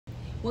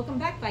Welcome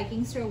back,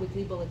 Vikings, to our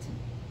weekly bulletin.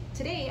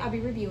 Today, I'll be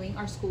reviewing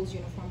our school's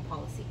uniform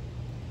policy.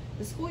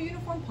 The school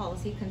uniform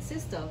policy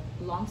consists of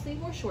long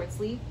sleeve or short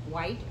sleeve,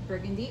 white,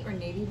 burgundy, or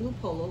navy blue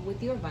polo with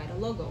the Arvida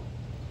logo.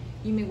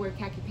 You may wear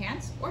khaki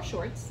pants or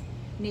shorts,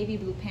 navy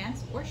blue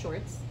pants or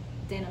shorts,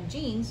 denim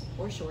jeans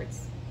or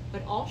shorts,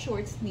 but all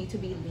shorts need to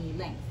be knee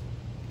length.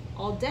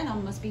 All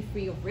denim must be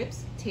free of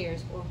rips,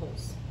 tears, or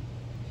holes.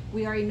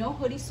 We are a no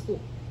hoodie school.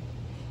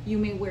 You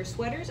may wear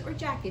sweaters or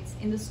jackets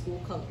in the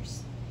school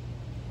colors.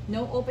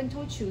 No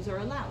open-toed shoes are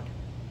allowed.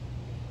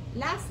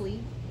 Lastly,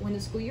 when the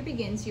school year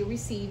begins, you'll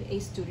receive a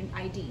student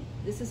ID.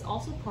 This is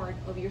also part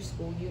of your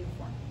school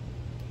uniform.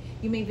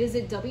 You may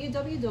visit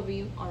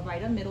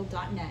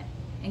www.arvidamiddle.net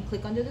and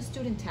click under the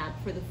student tab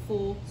for the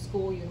full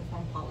school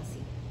uniform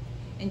policy.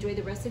 Enjoy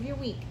the rest of your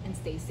week and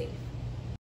stay safe.